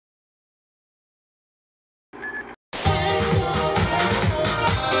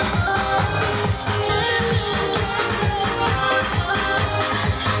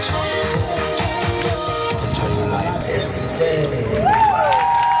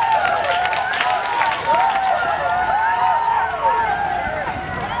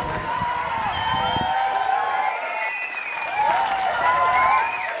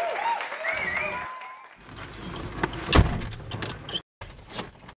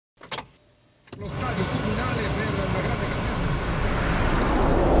Lo stadio comunale per una grande campionessa.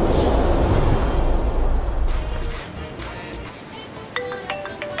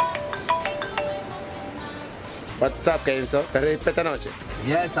 What's up, Knzo? ¿Te ready esta noche?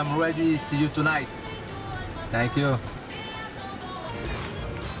 Yes, I'm ready. See you tonight. Thank you.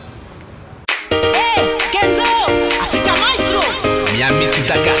 Hey, Knzo! Africa Maestro! Miami to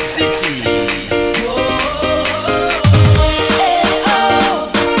Dakar City.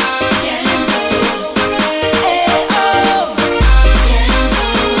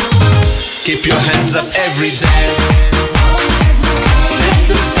 Keep your hands up every day. Let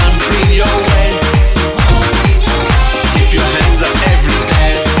the sun bring your way. Keep your hands up every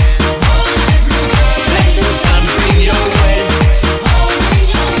day. Let the sun bring your way.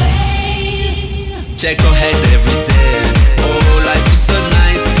 Check your head every day. Oh, life is so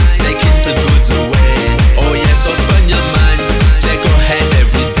nice. Take it the goods away. Oh yes, open your mind. Check your head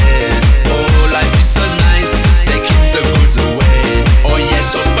every day. Oh, life is so nice. Take it the goods away. Oh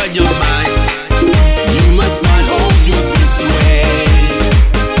yes, open your mind. You must smile always this way.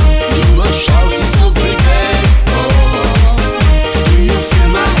 You must shout it so big. Oh, do you feel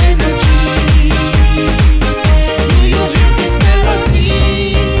my energy? Do you hear this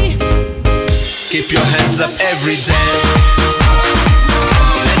melody? Keep your hands up every day.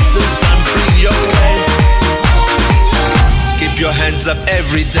 Let the sun bring your way. Keep your hands up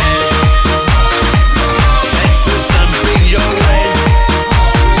every day. Let the sun bring your way.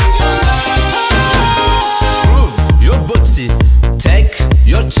 Groove your booty, take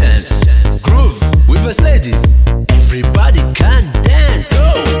your chance. Groove with us ladies, everybody can dance.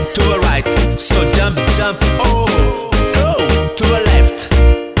 Go to a right, so jump, jump, oh. Go to a left.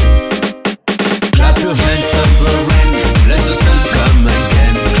 Clap your hands, stop the rain. Let the sun come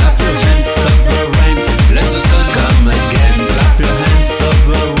again. Clap your hands, stop the rain. Let the sun come again. Clap your hands, stop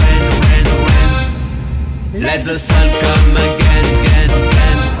the rain, rain, rain. Let the sun come again, again,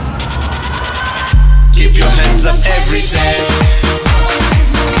 again. Keep your hands up every day.